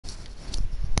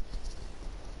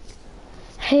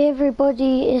Hey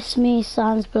everybody, it's me,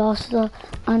 Sans Blaster,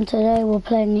 and today we're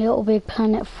playing Little Big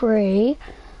Planet 3.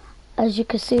 As you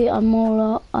can see, I'm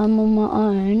on my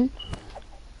own,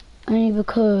 only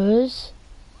because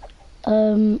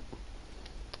I'm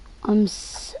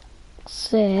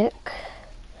sick.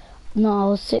 No, I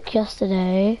was sick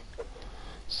yesterday,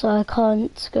 so I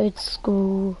can't go to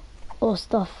school or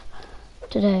stuff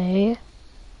today.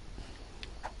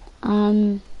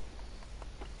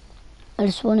 I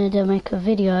just wanted to make a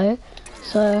video,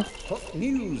 so... Hot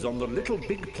news on the Little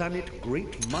Big Planet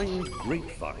Great Mind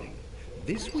Grapevine.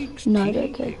 This week's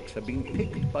Teen Picks have been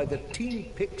picked by the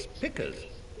Teen Picks Pickers.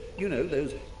 You know,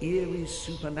 those eerie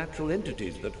supernatural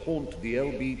entities that haunt the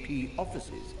LBP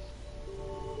offices.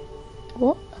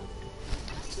 What?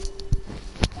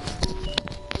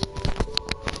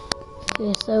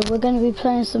 Okay, so we're going to be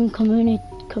playing some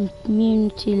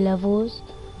community levels.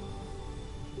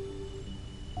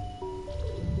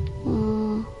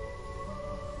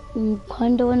 I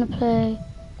kinda wanna play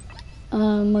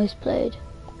most played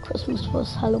Christmas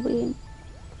plus Halloween.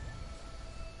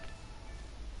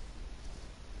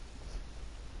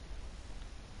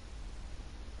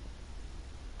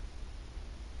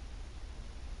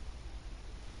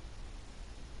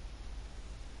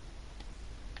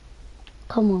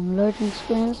 Come on, loading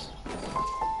screens.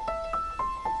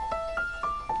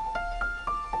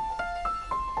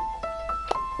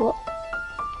 What?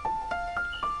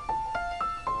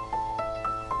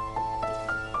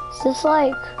 Is this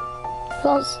like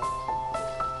plus?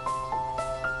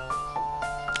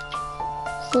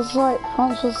 Is this like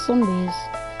Plants vs Zombies?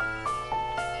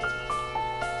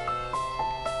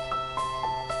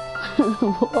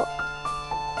 What?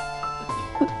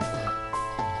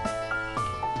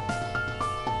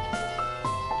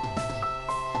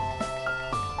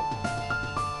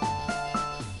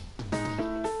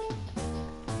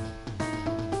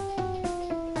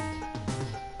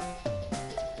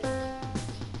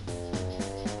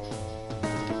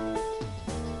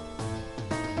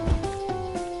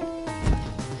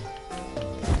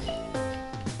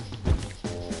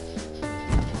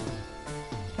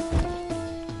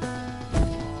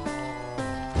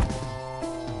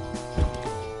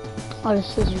 Oh,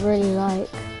 this is really like...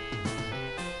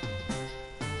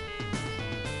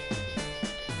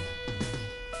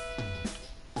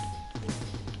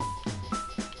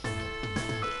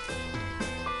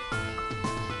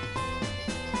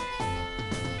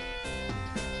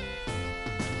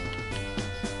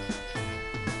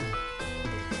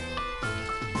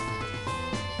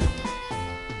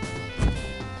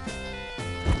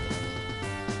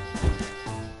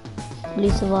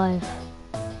 Please survive.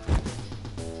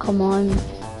 Come on.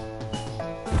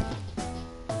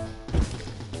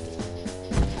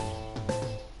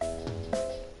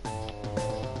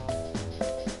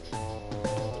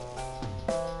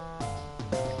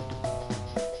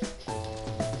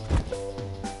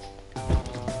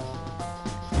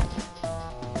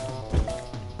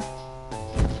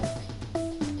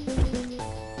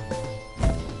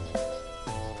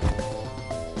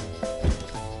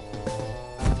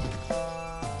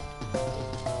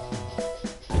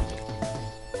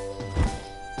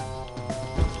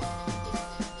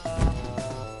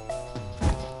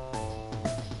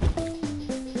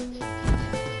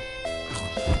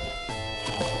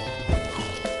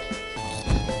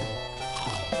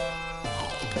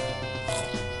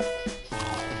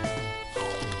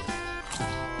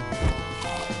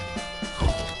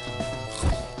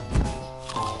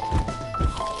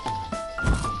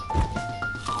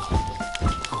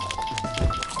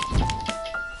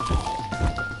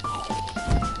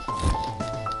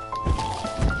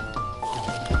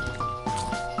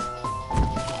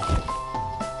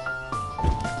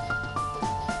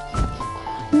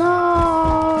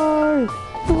 No!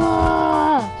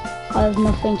 Ah! I have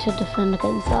nothing to defend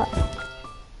against that.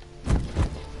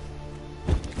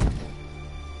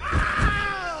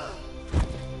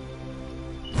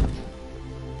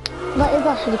 That is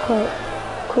actually quite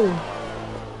cool.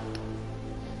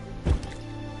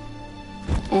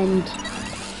 And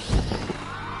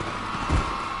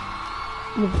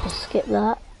we'll just skip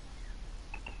that.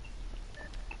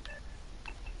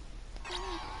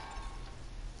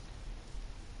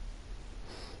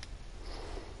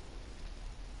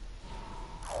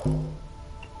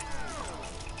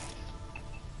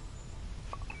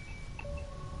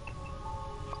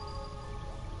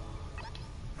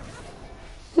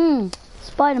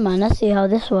 Spider-Man, let's see how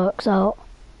this works out.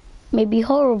 Maybe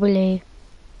horribly.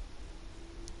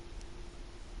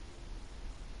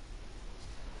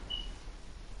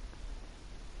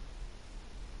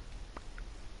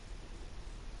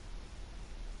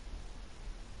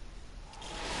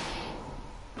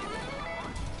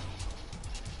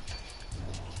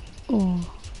 Ooh.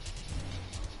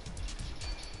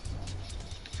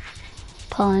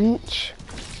 Punch.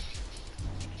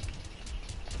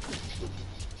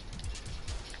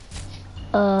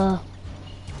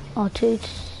 R2.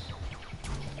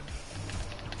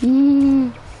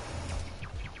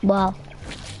 Wow.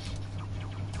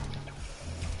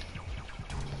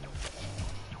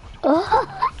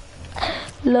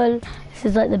 Lol. This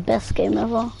is like the best game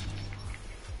ever.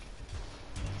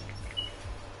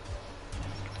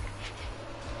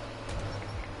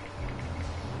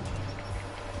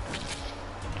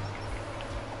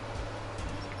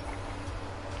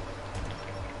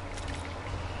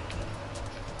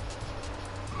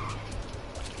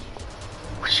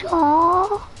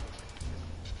 Aww.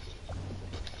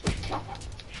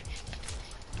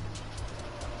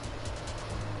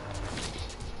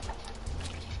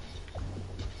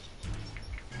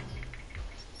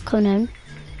 Conan.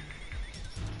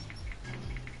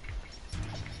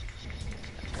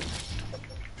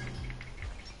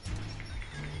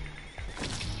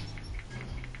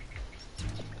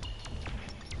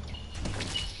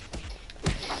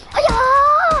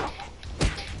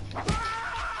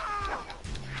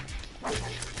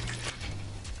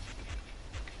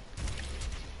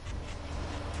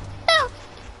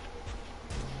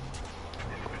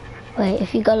 Wait,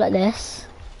 if you go like this.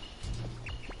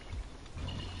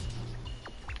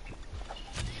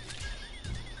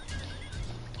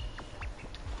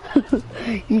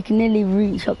 You can nearly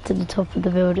reach up to the top of the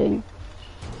building.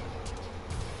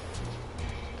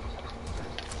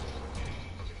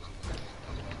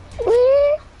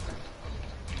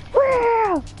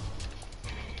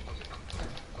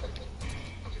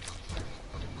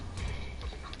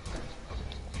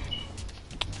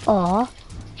 Aw,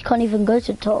 you can't even go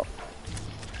to the top.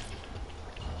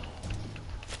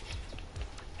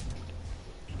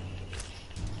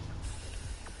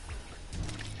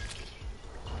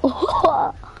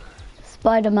 Oh,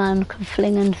 Spider-Man can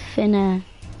fling and thin air.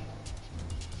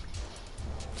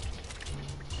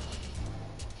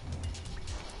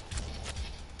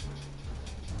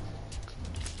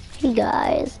 Hey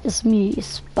guys, it's me,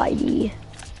 Spidey.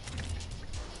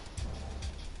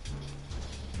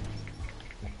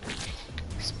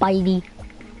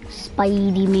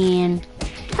 Spidey man.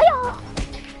 Hiya!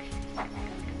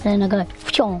 Then I go,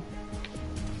 pshong.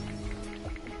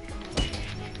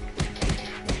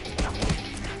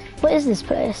 What is this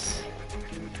place?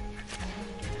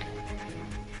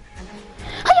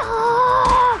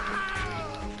 Hiya!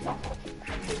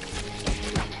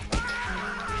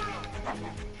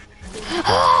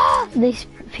 These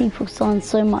people sound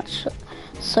so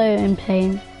in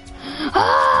pain.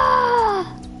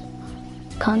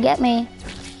 Can't get me.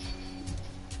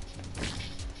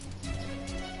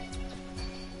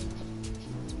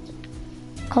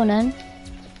 Conan,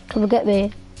 come and get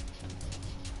me.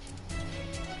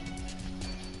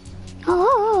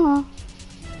 Ah.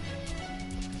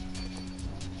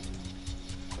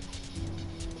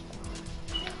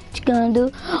 What you gonna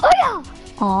do? Oh yeah!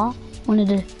 Aw, wanted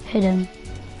to hit him.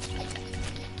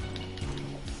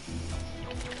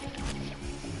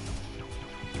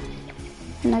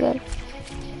 And I go.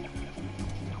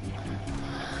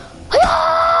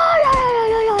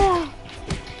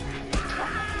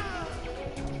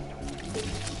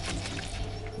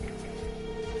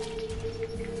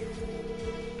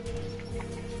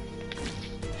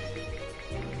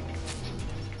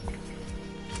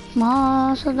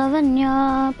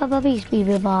 Masadavanya Papa Peace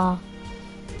Biba.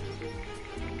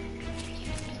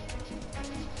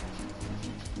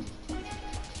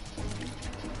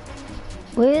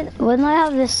 When I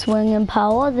have this swinging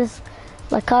power,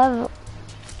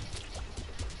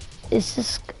 it's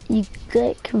just, you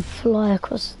can fly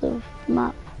across the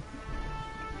map.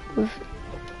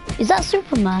 Is that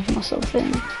Superman or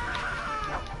something?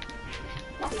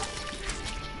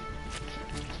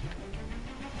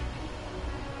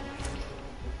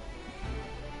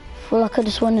 I feel like I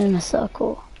just went in a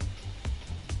circle.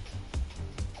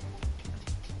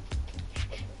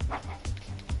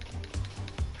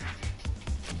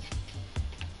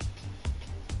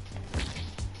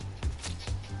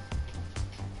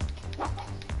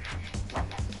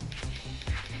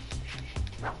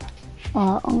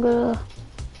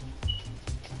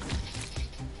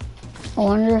 I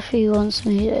wonder if he wants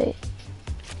me to.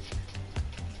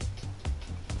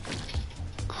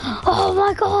 Oh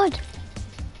my god!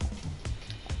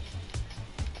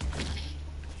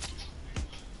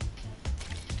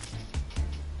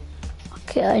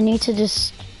 Okay, I need to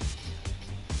just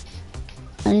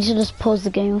pause the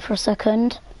game for a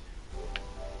second.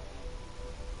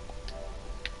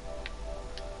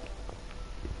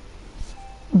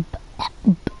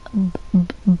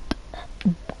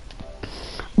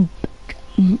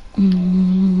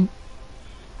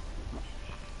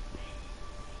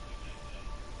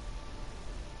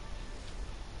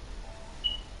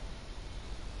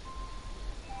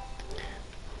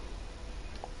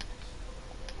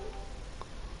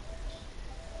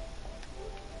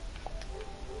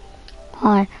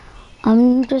 Hi.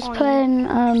 I'm just playing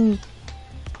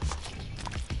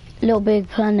Little Big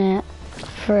Planet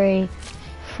 3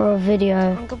 for a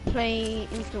video. I'm gonna play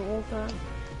Infinite Warfare.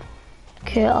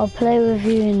 Okay, I'll play with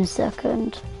you in a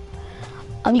second.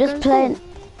 I'm just playing.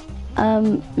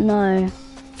 No.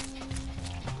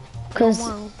 Because,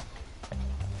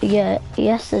 yeah,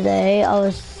 yesterday I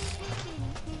was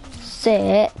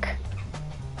sick.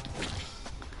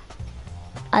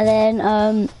 And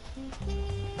then,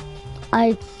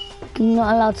 I'm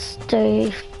not allowed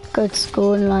to go to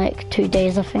school in like 2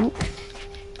 days, I think.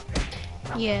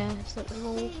 Yeah, it's like the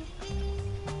rule.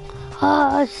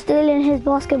 Ah, stealing his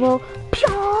basketball.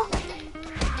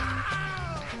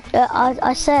 Yeah,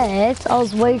 I said I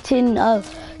was waiting.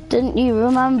 Didn't you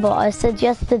remember? I said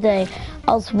yesterday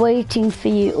I was waiting for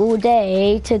you all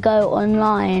day to go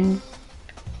online.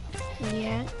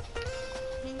 Yeah.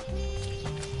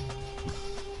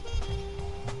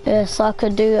 Yeah, so I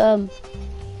could do a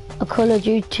Call of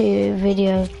Duty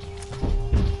video.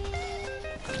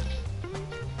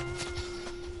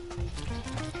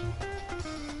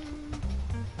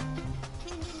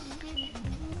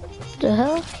 The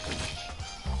hell?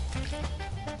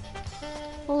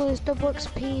 Oh, there's double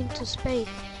XP into space.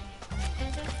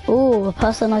 Oh, a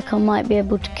person I might be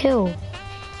able to kill.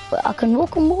 But I can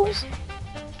walk on walls.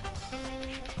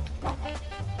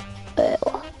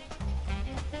 What?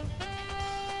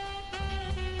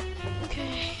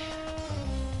 Okay.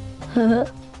 Should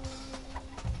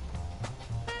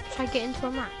I get into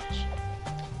a match?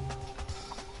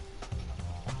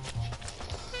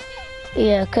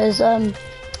 Yeah, because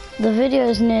the video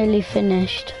is nearly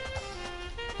finished.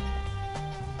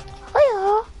 Oh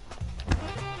yeah.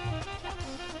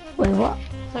 Wait, what?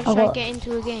 So should I get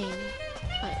into a game?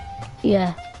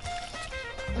 Yeah.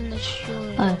 On the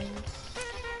show. Oh.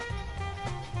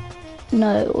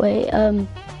 No, wait,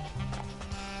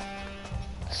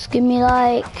 just give me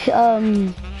like,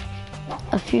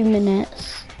 a few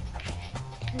minutes.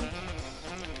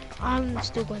 I'm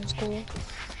still going to school.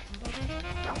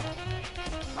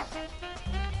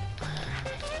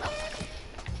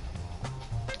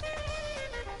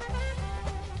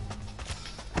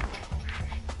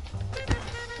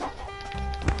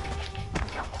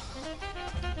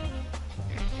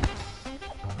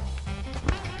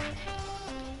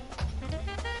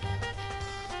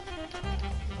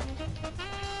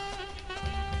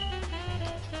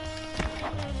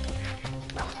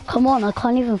 Come on, I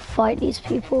can't even fight these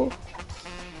people.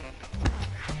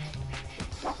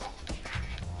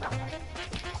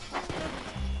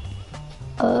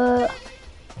 I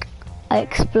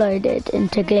exploded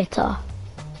into glitter.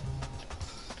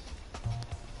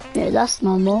 Yeah, that's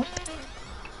normal.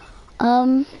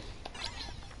 And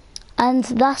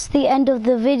that's the end of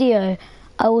the video.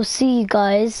 I will see you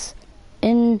guys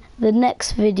in the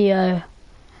next video.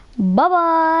 Bye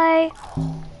bye.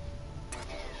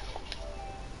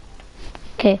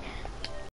 Okay.